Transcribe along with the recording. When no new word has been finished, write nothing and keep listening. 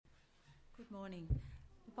Morning.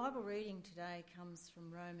 The Bible reading today comes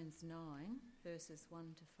from Romans 9, verses 1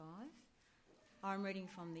 to 5. I'm reading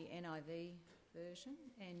from the NIV version,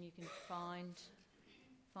 and you can find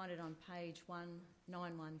it on page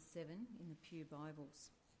 1917 in the Pew Bibles.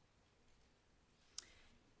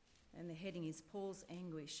 And the heading is Paul's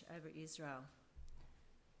Anguish over Israel.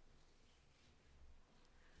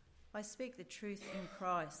 I speak the truth in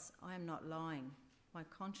Christ. I am not lying. My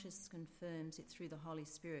conscience confirms it through the Holy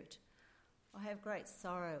Spirit. I have great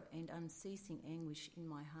sorrow and unceasing anguish in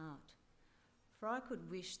my heart. For I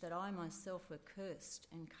could wish that I myself were cursed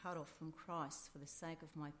and cut off from Christ for the sake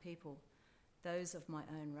of my people, those of my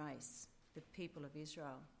own race, the people of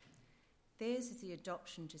Israel. Theirs is the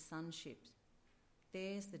adoption to sonship.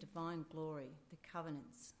 Theirs the divine glory, the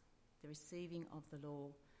covenants, the receiving of the law,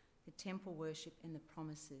 the temple worship and the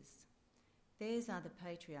promises. Theirs are the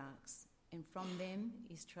patriarchs, and from them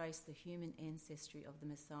is traced the human ancestry of the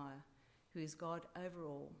Messiah, who is God over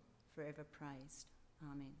all, forever praised.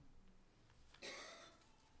 Amen.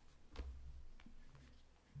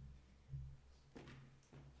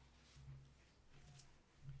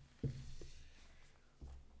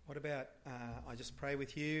 What about I just pray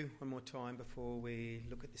with you one more time before we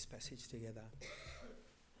look at this passage together.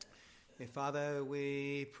 Father,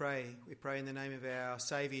 we pray in the name of our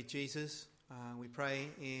Saviour Jesus. We pray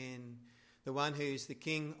in the one who's the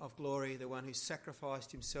King of glory, the one who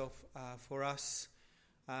sacrificed himself for us,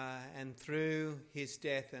 and through his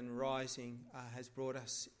death and rising has brought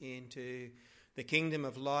us into the kingdom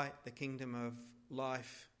of light, the kingdom of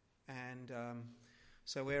life. And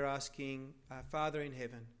so we're asking, Father in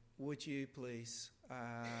heaven, would you please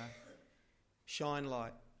shine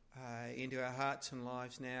light into our hearts and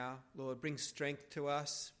lives now. Lord, bring strength to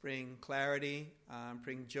us, bring clarity,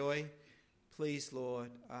 bring joy. Please,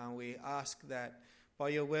 Lord, we ask that by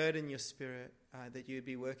your word and your spirit that you'd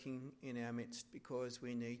be working in our midst, because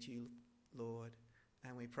we need you, Lord.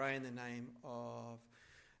 And we pray in the name of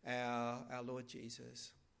our Lord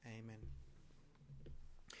Jesus. Amen.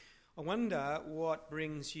 I wonder what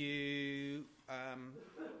brings you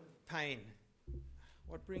pain.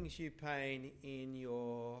 What brings you pain in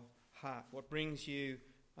your heart? What brings you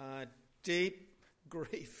deep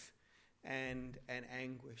grief and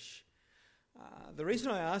anguish? The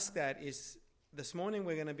reason I ask that is this morning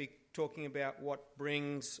we're going to be talking about what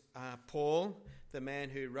brings Paul, the man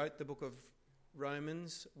who wrote the book of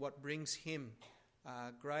Romans, what brings him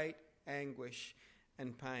great anguish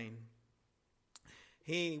and pain.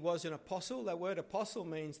 He was an apostle. That word apostle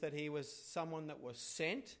means that he was someone that was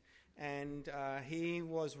sent, and he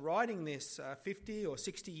was writing this 50 or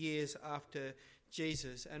 60 years after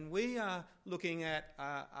Jesus. And we are looking at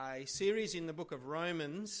a series in the book of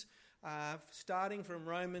Romans, starting from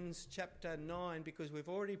Romans chapter 9, because we've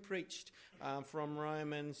already preached from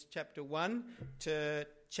Romans chapter 1 to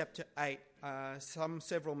chapter 8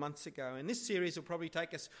 several months ago. And this series will probably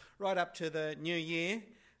take us right up to the new year.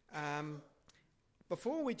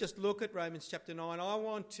 Before we just look at Romans chapter 9, I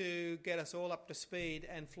want to get us all up to speed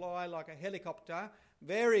and fly like a helicopter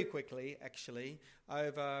very quickly, actually,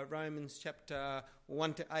 over Romans chapter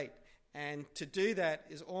 1 to 8. And to do that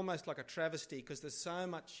is almost like a travesty because there's so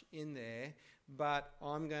much in there, but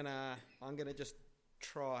I'm gonna just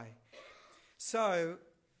try. So,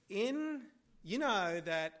 you know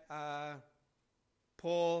that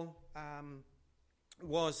Paul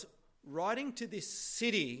was writing to this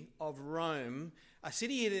city of Rome, a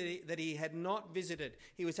city that he had not visited.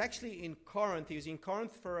 He was actually in Corinth. He was in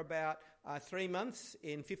Corinth for about 3 months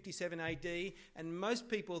in 57 AD, and most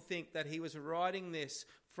people think that he was writing this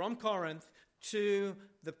from Corinth to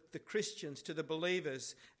the Christians, to the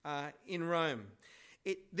believers in Rome.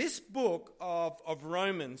 This book of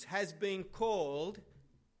Romans has been called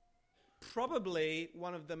probably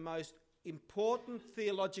one of the most important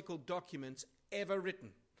theological documents ever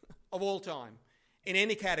written of all time, in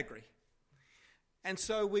any category. And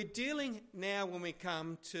so we're dealing now, when we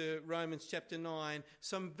come to Romans chapter 9,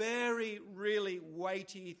 some very, really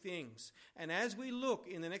weighty things. And as we look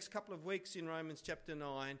in the next couple of weeks in Romans chapter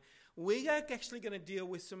 9, we are actually going to deal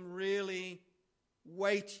with some really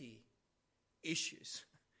weighty issues.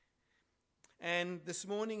 And this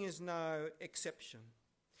morning is no exception.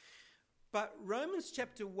 But Romans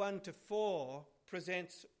chapter 1 to 4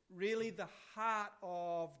 presents really the heart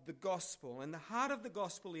of the gospel. And the heart of the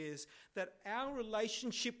gospel is that our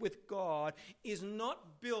relationship with God is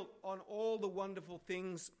not built on all the wonderful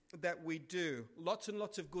things that we do. Lots and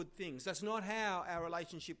lots of good things. That's not how our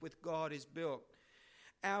relationship with God is built.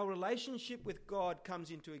 Our relationship with God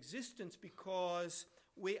comes into existence because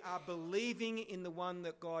we are believing in the one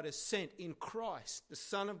that God has sent, in Christ, the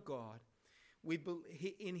Son of God.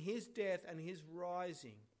 In his death and his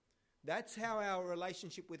rising, that's how our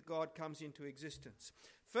relationship with God comes into existence.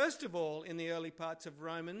 First of all, in the early parts of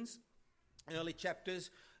Romans, early chapters,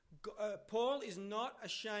 Paul is not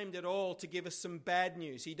ashamed at all to give us some bad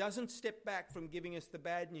news. He doesn't step back from giving us the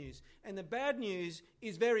bad news. And the bad news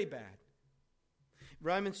is very bad.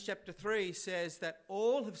 Romans chapter 3 says that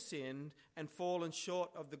all have sinned and fallen short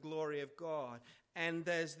of the glory of God. And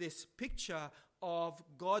there's this picture of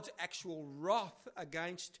God's actual wrath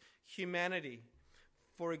against humanity.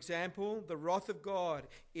 For example, the wrath of God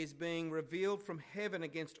is being revealed from heaven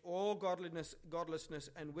against all godlessness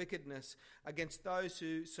and wickedness, against those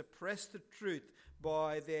who suppress the truth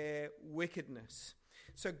by their wickedness.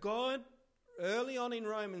 So God, early on in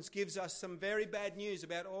Romans, gives us some very bad news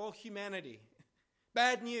about all humanity.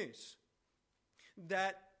 Bad news.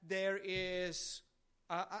 That there is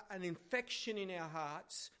an infection in our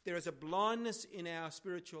hearts. There is a blindness in our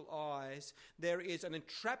spiritual eyes. There is an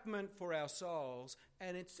entrapment for our souls.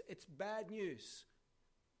 And it's bad news.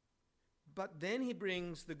 But then he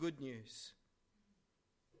brings the good news.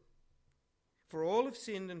 For all have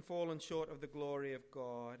sinned and fallen short of the glory of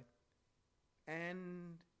God,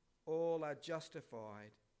 and all are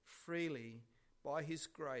justified freely by his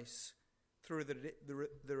grace through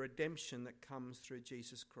the redemption that comes through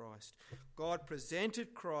Jesus Christ. God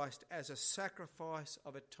presented Christ as a sacrifice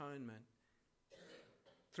of atonement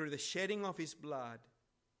through the shedding of his blood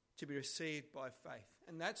to be received by faith.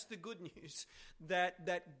 And that's the good news,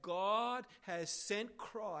 that God has sent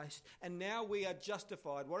Christ and now we are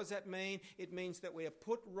justified. What does that mean? It means that we are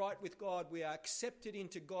put right with God. We are accepted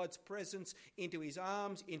into God's presence, into his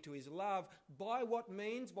arms, into his love. By what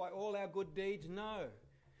means? By all our good deeds? No.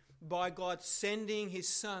 By God sending his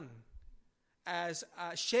son as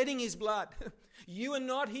shedding his blood. You are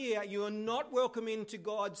not here. You are not welcome into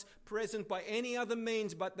God's presence by any other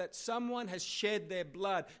means but that someone has shed their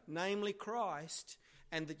blood, namely Christ,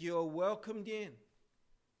 and that you are welcomed in.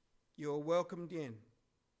 You are welcomed in.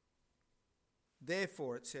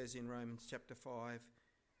 Therefore, it says in Romans chapter 5,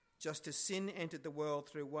 just as sin entered the world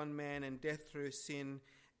through one man and death through sin,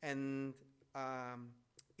 and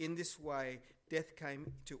in this way death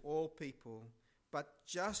came to all people. But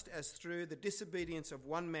just as through the disobedience of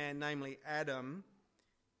one man, namely Adam,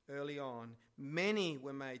 early on, many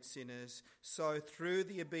were made sinners, so through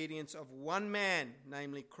the obedience of one man,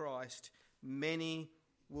 namely Christ, many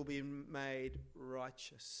will be made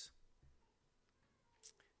righteous.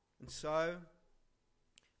 And so,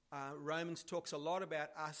 Romans talks a lot about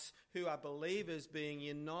us who are believers being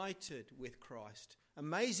united with Christ.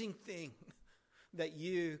 Amazing thing. That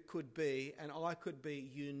you could be and I could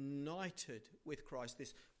be united with Christ.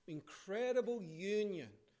 This incredible union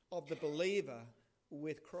of the believer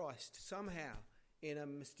with Christ. Somehow, in a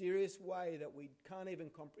mysterious way that we can't even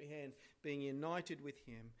comprehend, being united with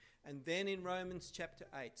him. And then in Romans chapter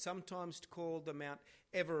 8, sometimes called the Mount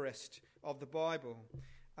Everest of the Bible,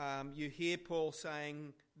 you hear Paul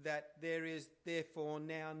saying that there is therefore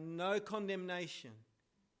now no condemnation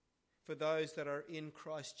for those that are in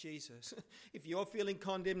Christ Jesus. If you're feeling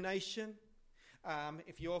condemnation,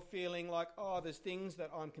 if you're feeling like, there's things that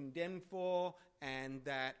I'm condemned for and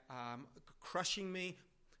that crushing me,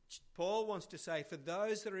 Paul wants to say, for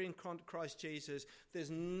those that are in Christ Jesus, there's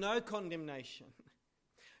no condemnation.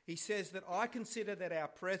 He says that I consider that our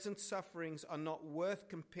present sufferings are not worth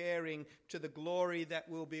comparing to the glory that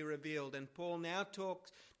will be revealed. And Paul now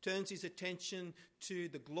turns his attention to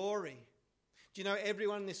the glory. Do you know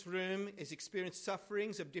everyone in this room has experienced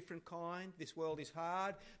sufferings of different kind? This world is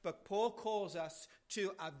hard. But Paul calls us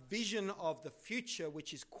to a vision of the future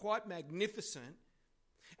which is quite magnificent.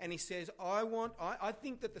 And he says, I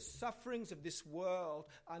think that the sufferings of this world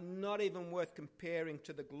are not even worth comparing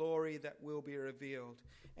to the glory that will be revealed.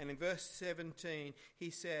 And in verse 17, he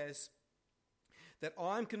says that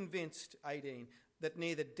I'm convinced, 18, that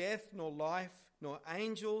neither death nor life, nor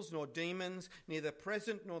angels, nor demons, neither the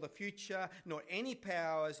present nor the future, nor any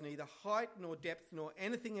powers, neither height nor depth, nor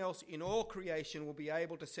anything else in all creation will be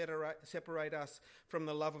able to separate us from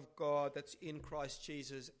the love of God that's in Christ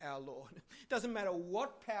Jesus our Lord. It doesn't matter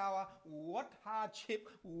what power, what hardship,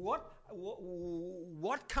 what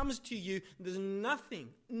comes to you, there's nothing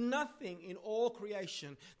in all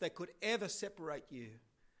creation that could ever separate you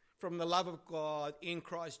from the love of God in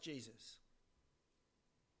Christ Jesus.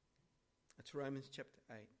 That's Romans chapter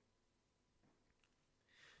 8.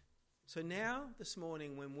 So now, this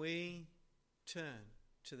morning, when we turn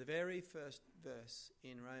to the very first verse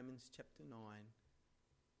in Romans chapter 9,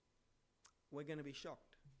 we're going to be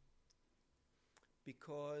shocked.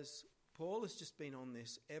 Because Paul has just been on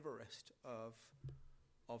this Everest of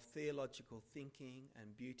theological thinking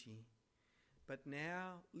and beauty. But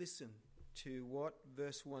now listen to what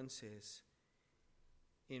verse 1 says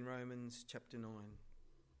in Romans chapter 9.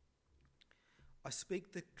 I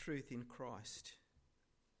speak the truth in Christ.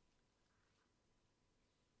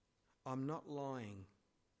 I'm not lying.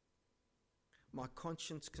 My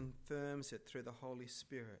conscience confirms it through the Holy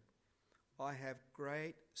Spirit. I have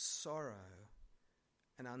great sorrow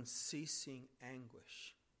and unceasing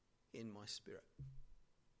anguish in my spirit.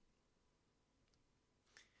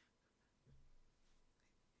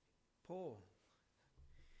 Paul,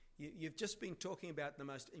 you've just been talking about the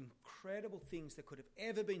most incredible things that could have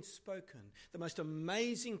ever been spoken, the most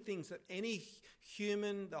amazing things that any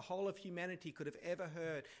human, the whole of humanity could have ever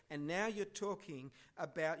heard. And now you're talking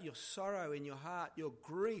about your sorrow in your heart, your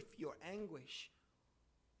grief, your anguish.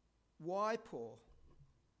 Why, Paul?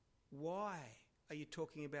 Why are you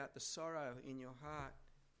talking about the sorrow in your heart?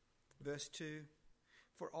 Verse 2,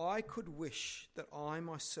 for I could wish that I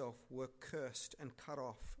myself were cursed and cut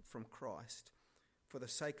off from Christ for the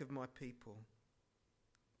sake of my people,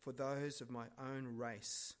 for those of my own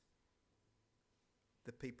race,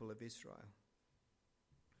 the people of Israel.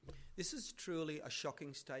 This is truly a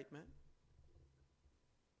shocking statement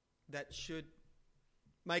that should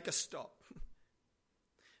make us stop.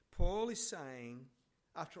 Paul is saying,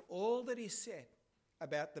 after all that he said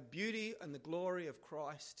about the beauty and the glory of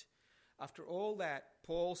Christ, after all that,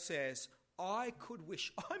 Paul says, I could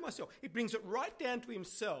wish, I myself, he brings it right down to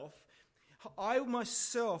himself, I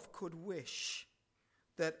myself could wish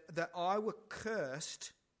that I were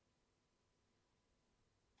cursed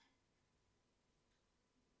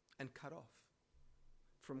and cut off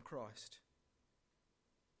from Christ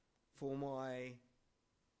for my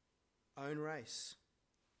own race,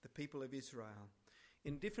 the people of Israel.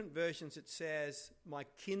 In different versions it says, my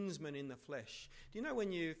kinsman in the flesh. Do you know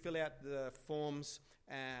when you fill out the forms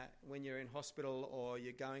when you're in hospital or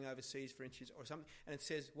you're going overseas for instance or something, and it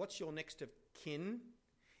says, what's your next of kin?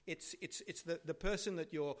 It's the person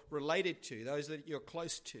that you're related to, those that you're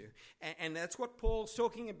close to. And that's what Paul's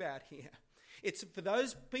talking about here. It's for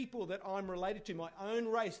those people that I'm related to, my own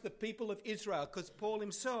race, the people of Israel, because Paul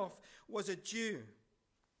himself was a Jew.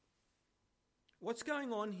 What's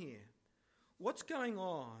going on here? What's going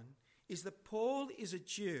on is that Paul is a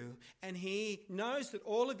Jew and he knows that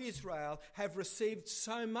all of Israel have received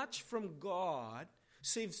so much from God,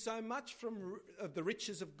 received so much of the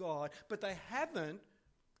riches of God, but they haven't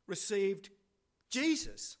received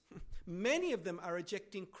Jesus. Many of them are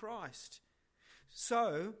rejecting Christ.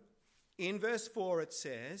 So, in verse 4 it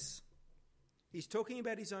says, he's talking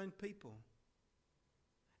about his own people.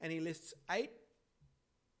 And he lists 8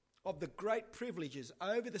 of the great privileges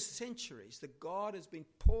over the centuries that God has been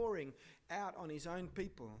pouring out on his own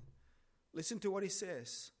people. Listen to what he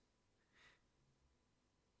says.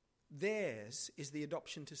 Theirs is the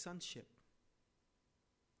adoption to sonship.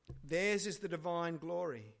 Theirs is the divine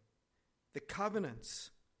glory, the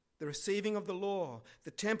covenants, the receiving of the law,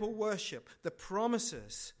 the temple worship, the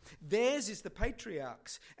promises. Theirs is the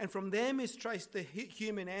patriarchs, and from them is traced the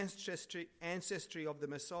human ancestry of the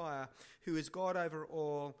Messiah, who is God over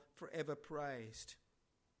all, forever praised.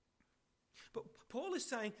 But Paul is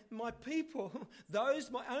saying, my people,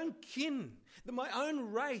 those, my own kin, my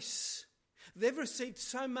own race, they've received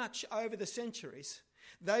so much over the centuries.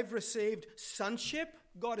 They've received sonship.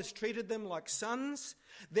 God has treated them like sons.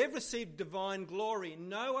 They've received divine glory.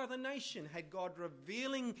 No other nation had God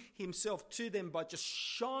revealing himself to them by just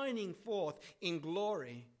shining forth in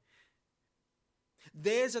glory.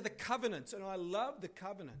 Theirs are the covenants, and I love the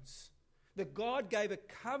covenants. That God gave a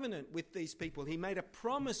covenant with these people. He made a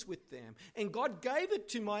promise with them. And God gave it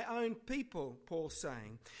to my own people, Paul's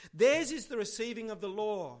saying. Theirs is the receiving of the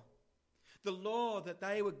law. The law that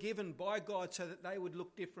they were given by God so that they would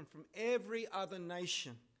look different from every other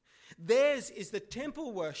nation. Theirs is the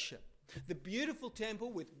temple worship. The beautiful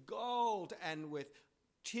temple with gold and with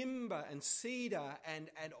timber and cedar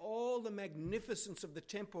and all the magnificence of the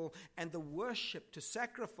temple and the worship to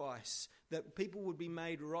sacrifice that people would be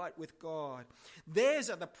made right with God.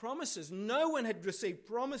 Theirs are the promises. No one had received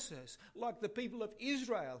promises like the people of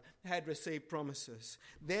Israel had received promises.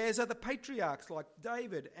 Theirs are the patriarchs like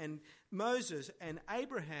David and Moses and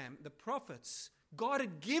Abraham, the prophets. God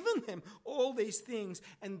had given them all these things,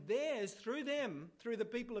 and theirs, through them, through the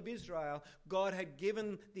people of Israel, God had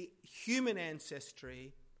given the human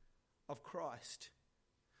ancestry of Christ.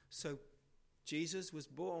 So Jesus was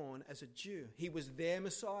born as a Jew. He was their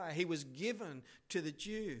Messiah. He was given to the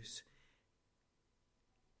Jews.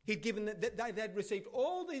 He'd given that they'd received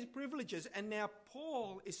all these privileges, and now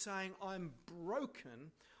Paul is saying, I'm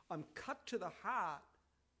broken, I'm cut to the heart,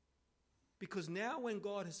 because now when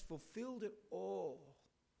God has fulfilled it all,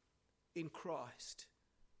 in Christ,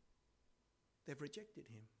 they've rejected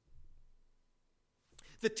him.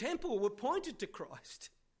 The temple were pointed to Christ.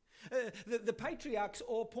 The patriarchs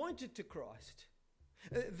all pointed to Christ.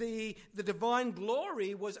 The divine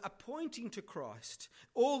glory was pointing to Christ.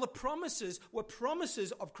 All the promises were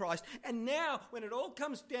promises of Christ. And now, when it all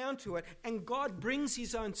comes down to it, and God brings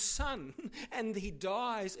his own son, and he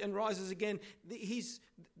dies and rises again,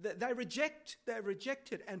 they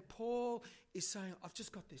rejected. And Paul is saying, I've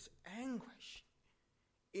just got this anguish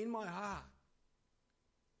in my heart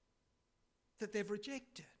that they've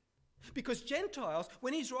rejected. Because Gentiles,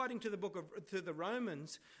 when he's writing to the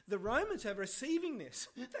Romans are receiving this.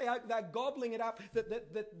 They're gobbling it up,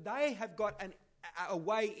 that they have got a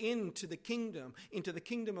way into the kingdom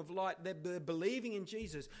of light. They're believing in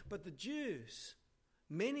Jesus. But the Jews,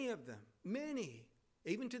 many of them,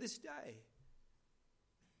 even to this day,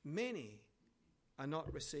 many are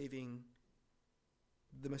not receiving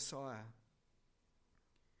the Messiah.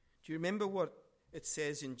 Do you remember what it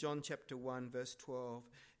says in John chapter 1, verse 12?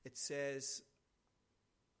 It says,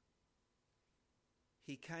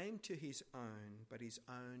 he came to his own, but his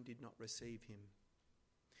own did not receive him.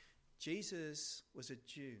 Jesus was a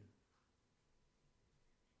Jew.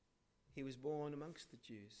 He was born amongst the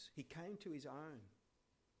Jews. He came to his own,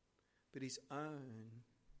 but his own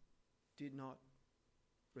did not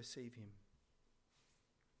receive him.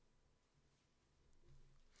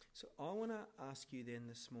 So I want to ask you then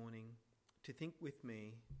this morning to think with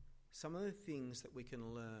me some of the things that we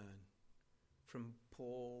can learn from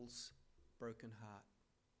Paul's broken heart.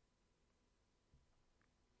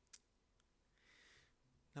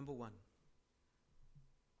 Number one,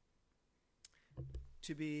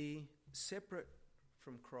 to be separate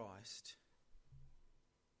from Christ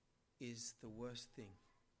is the worst thing.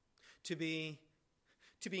 To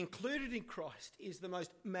be included in Christ is the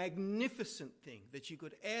most magnificent thing that you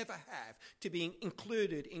could ever have, to be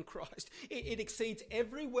included in Christ. It exceeds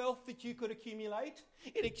every wealth that you could accumulate.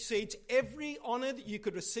 It exceeds every honour that you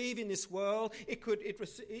could receive in this world. It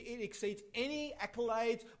exceeds any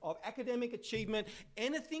accolades of academic achievement.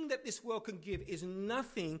 Anything that this world can give is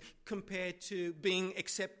nothing compared to being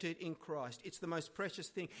accepted in Christ. It's the most precious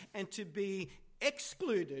thing. And to be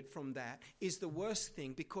excluded from that is the worst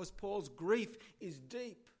thing, because Paul's grief is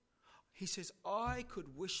deep. He says, I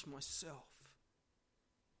could wish myself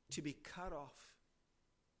to be cut off.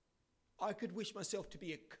 I could wish myself to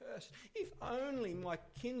be accursed. If only my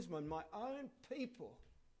kinsmen, my own people,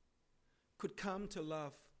 could come to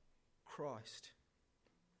love Christ.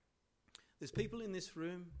 There's people in this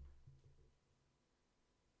room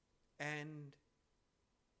and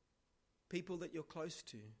people that you're close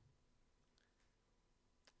to.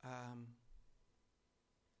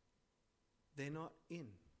 They're not in.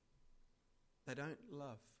 They don't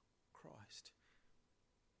love Christ.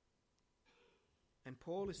 And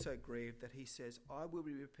Paul is so grieved that he says, I will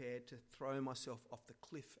be prepared to throw myself off the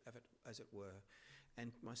cliff, as it were,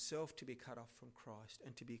 and myself to be cut off from Christ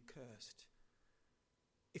and to be cursed.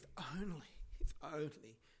 If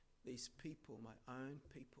only these people, my own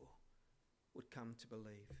people, would come to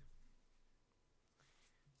believe.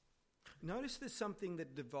 Notice there's something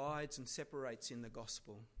that divides and separates in the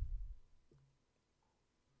gospel.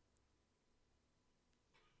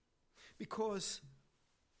 Because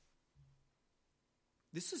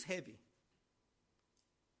this is heavy.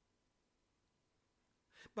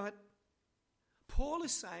 But Paul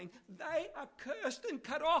is saying they are cursed and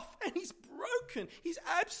cut off, and he's broken. He's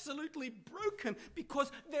absolutely broken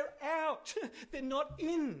because they're out. They're not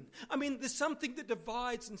in. I mean, there's something that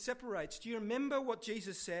divides and separates. Do you remember what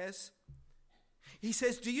Jesus says? He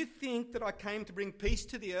says, do you think that I came to bring peace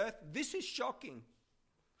to the earth? This is shocking.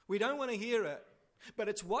 We don't want to hear it, but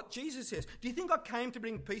it's what Jesus says. Do you think I came to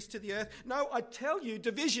bring peace to the earth? No, I tell you,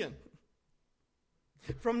 division.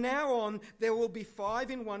 From now on, there will be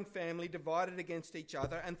 5 in one family divided against each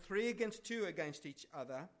other, and 3 against 2 against each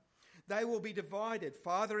other. They will be divided,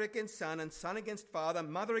 father against son, and son against father,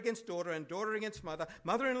 mother against daughter, and daughter against mother,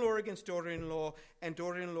 mother-in-law against daughter-in-law, and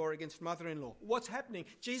daughter-in-law against mother-in-law. What's happening?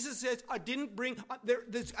 Jesus says,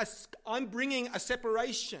 I'm bringing a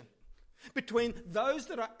separation between those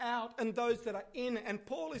that are out and those that are in. And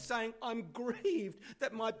Paul is saying, I'm grieved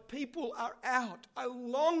that my people are out. I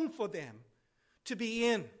long for them to be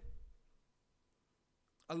in.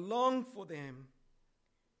 I long for them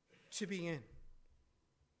to be in.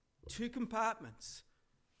 2 compartments.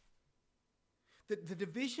 The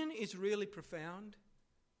division is really profound.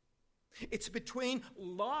 It's between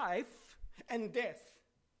life and death.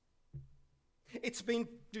 It's been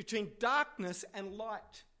between darkness and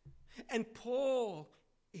light. And Paul,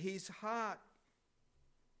 his heart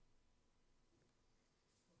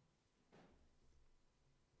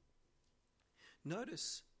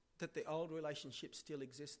Notice that the old relationships still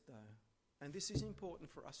exist though. And this is important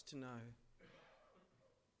for us to know.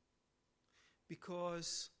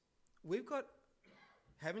 Because we've got,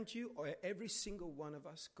 haven't you, or every single one of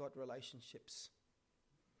us got relationships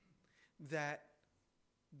that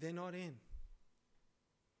they're not in.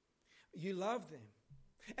 You love them.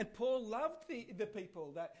 And Paul loved the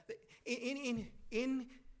people that they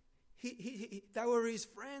were his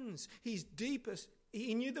friends, his deepest.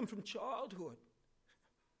 He knew them from childhood.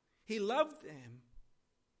 He loved them.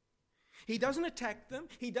 He doesn't attack them.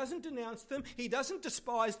 He doesn't denounce them. He doesn't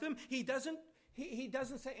despise them. He doesn't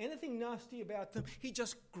say anything nasty about them. He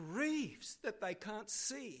just grieves that they can't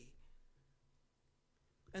see.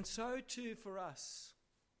 And so too for us.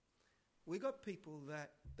 We got people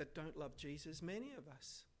that don't love Jesus, many of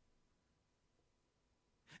us.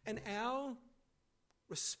 And our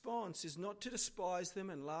response is not to despise them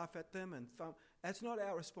and laugh at them and thump. That's not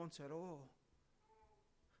our response at all.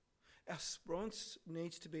 Our response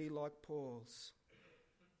needs to be like Paul's.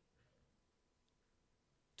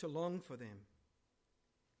 To long for them.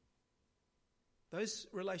 Those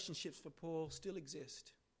relationships for Paul still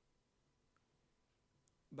exist.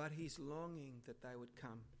 But he's longing that they would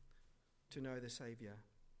come to know the Saviour.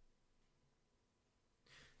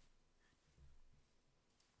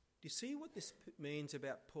 Do you see what this means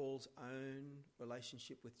about Paul's own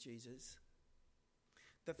relationship with Jesus?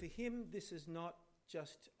 That for him this is not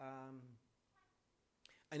just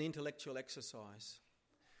an intellectual exercise.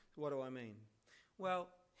 What do I mean? Well,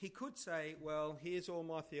 he could say, well, here's all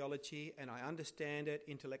my theology and I understand it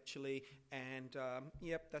intellectually and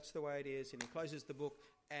yep, that's the way it is. And he closes the book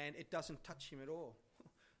and it doesn't touch him at all.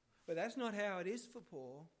 But that's not how it is for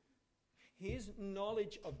Paul. His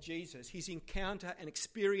knowledge of Jesus, his encounter and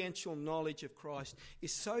experiential knowledge of Christ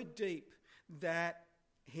is so deep that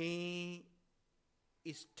he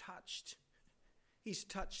is touched. He's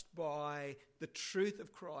touched by the truth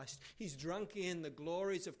of Christ. He's drunk in the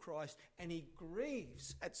glories of Christ and he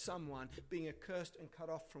grieves at someone being accursed and cut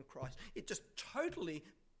off from Christ. It just totally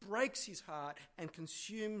breaks his heart and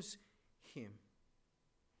consumes him.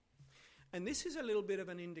 And this is a little bit of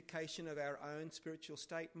an indication of our own spiritual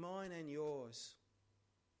state, mine and yours.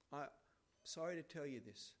 I'm sorry to tell you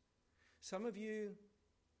this. Some of you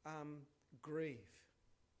grieve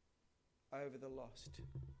over the lost.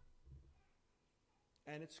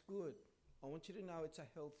 And it's good. I want you to know it's a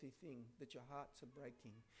healthy thing that your hearts are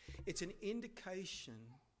breaking. It's an indication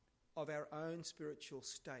of our own spiritual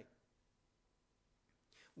state.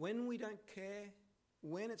 When we don't care,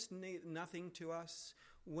 when it's nothing to us,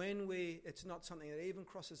 when it's not something that even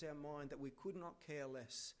crosses our mind that we could not care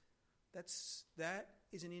less, that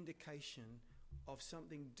is an indication of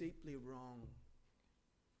something deeply wrong.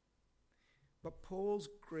 But Paul's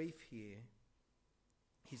grief here,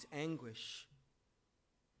 his anguish,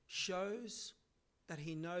 shows that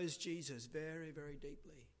he knows Jesus very, very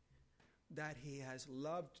deeply, that he has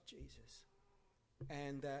loved Jesus,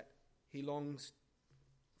 and that he longs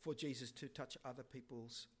for Jesus to touch other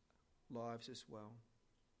people's lives as well.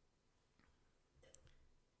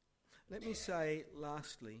 Let me say,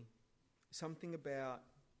 lastly, something about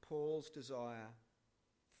Paul's desire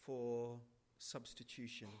for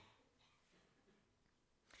substitution.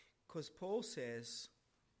 Because Paul says,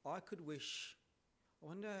 I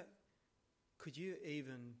wonder, could you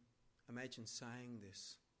even imagine saying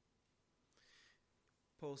this?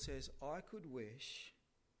 Paul says, I could wish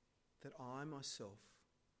that I myself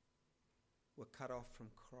were cut off from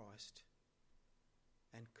Christ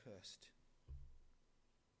and cursed.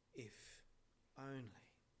 If only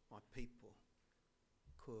my people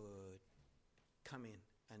could come in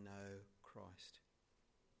and know Christ.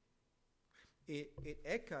 It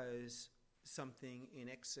echoes something in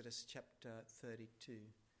Exodus chapter 32.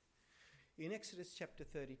 In Exodus chapter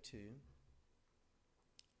 32,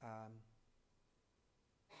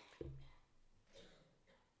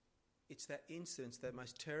 it's that incident, that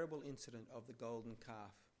most terrible incident of the golden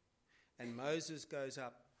calf. And Moses goes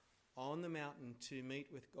up on the mountain to meet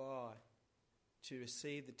with God to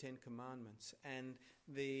receive the 10 Commandments. And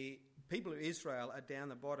the people of Israel are down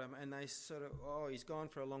the bottom and they sort of, he's gone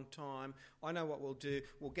for a long time. I know what we'll do.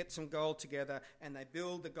 We'll get some gold together, and they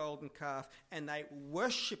build the golden calf and they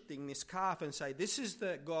worshipping this calf and say, this is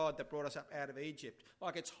the God that brought us up out of Egypt.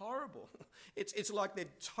 Like, it's horrible. It's like they're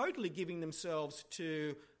totally giving themselves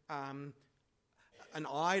to an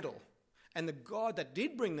idol. And the God that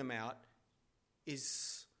did bring them out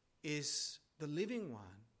is the living one.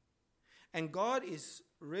 And God is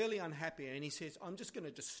really unhappy, and he says, I'm just going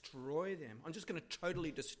to destroy them. I'm just going to totally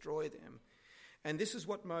destroy them. And this is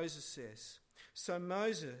what Moses says. So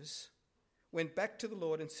Moses went back to the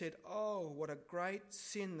Lord and said, "Oh, what a great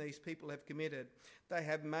sin these people have committed. They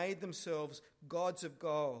have made themselves gods of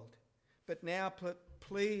gold. But now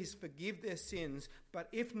please forgive their sins, but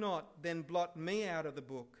if not, then blot me out of the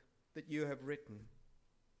book that you have written."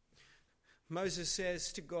 Moses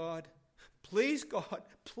says to God, "Please, God,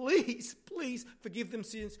 please forgive them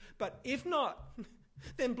sins, but if not,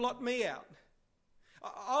 then blot me out.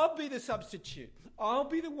 I'll be the substitute. I'll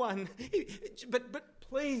be the one, but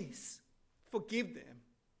please forgive them."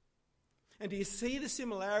 And do you see the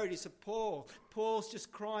similarities of Paul? Paul's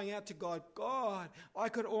just crying out to God, "God, I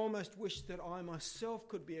could almost wish that I myself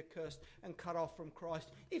could be accursed and cut off from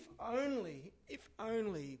Christ. If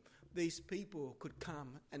only these people could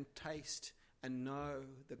come and taste and know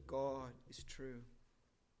that God is true."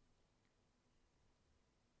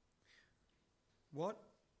 What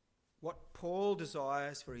Paul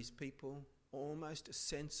desires for his people, almost a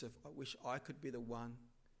sense of, "I wish I could be the one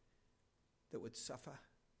that would suffer."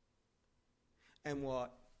 And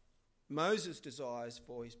what Moses desires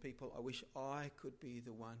for his people, "I wish I could be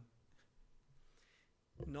the one."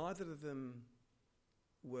 Neither of them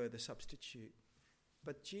were the substitute,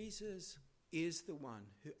 but Jesus is the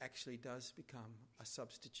one who actually does become a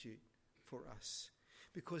substitute for us,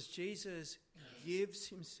 because Jesus gives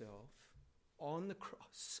himself on the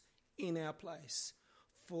cross in our place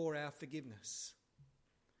for our forgiveness.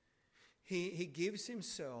 He gives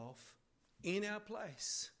himself in our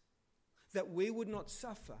place that we would not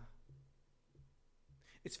suffer.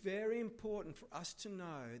 It's very important for us to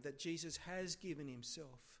know that Jesus has given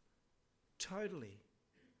himself totally.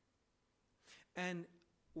 And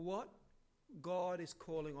what God is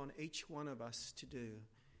calling on each one of us to do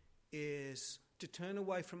is to turn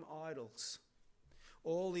away from idols.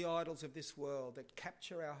 All the idols of this world that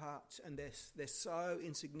capture our hearts, and they're so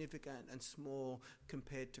insignificant and small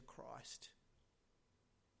compared to Christ.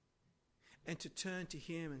 And to turn to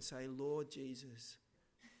him and say, "Lord Jesus,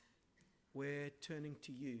 we're turning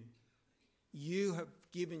to you. You have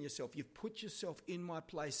given yourself, you've put yourself in my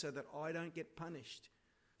place so that I don't get punished,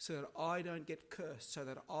 so that I don't get cursed, so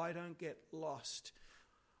that I don't get lost."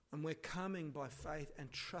 And we're coming by faith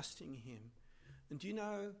and trusting him. And do you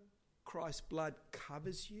know, Christ's blood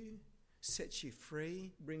covers you, sets you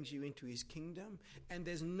free, brings you into his kingdom, and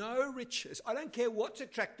there's no riches. I don't care what's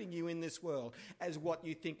attracting you in this world as what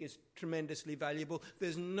you think is tremendously valuable.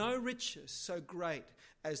 There's no riches so great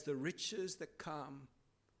as the riches that come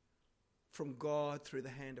from God through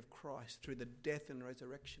the hand of Christ, through the death and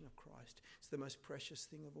resurrection of Christ. It's the most precious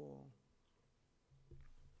thing of all.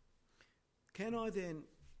 Can I then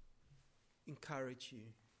encourage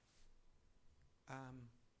you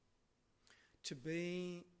to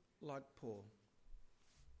be like Paul,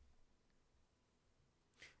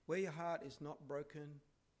 where your heart is not broken,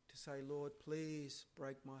 to say, "Lord, please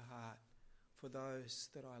break my heart for those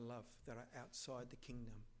that I love that are outside the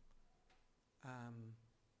kingdom."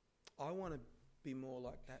 I want to be more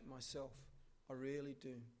like that myself. I really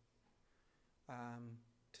do.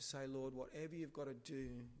 To say, "Lord, whatever you've got to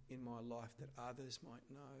do in my life that others might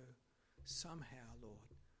know somehow,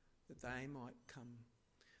 Lord, that they might come."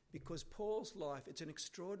 Because Paul's life, it's an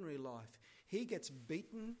extraordinary life. He gets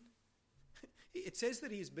beaten. It says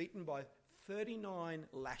that he is beaten by 39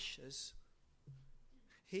 lashes.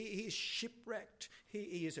 He is shipwrecked.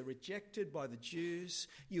 He is rejected by the Jews.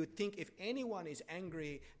 You would think if anyone is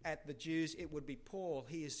angry at the Jews, it would be Paul.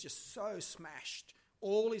 He is just so smashed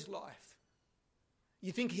all his life.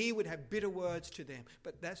 You think he would have bitter words to them,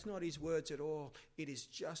 but that's not his words at all. It is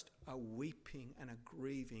just a weeping and a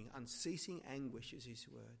grieving, unceasing anguish is his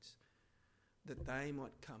words, that they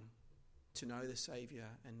might come to know the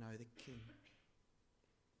Saviour and know the King.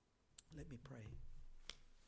 Let me pray.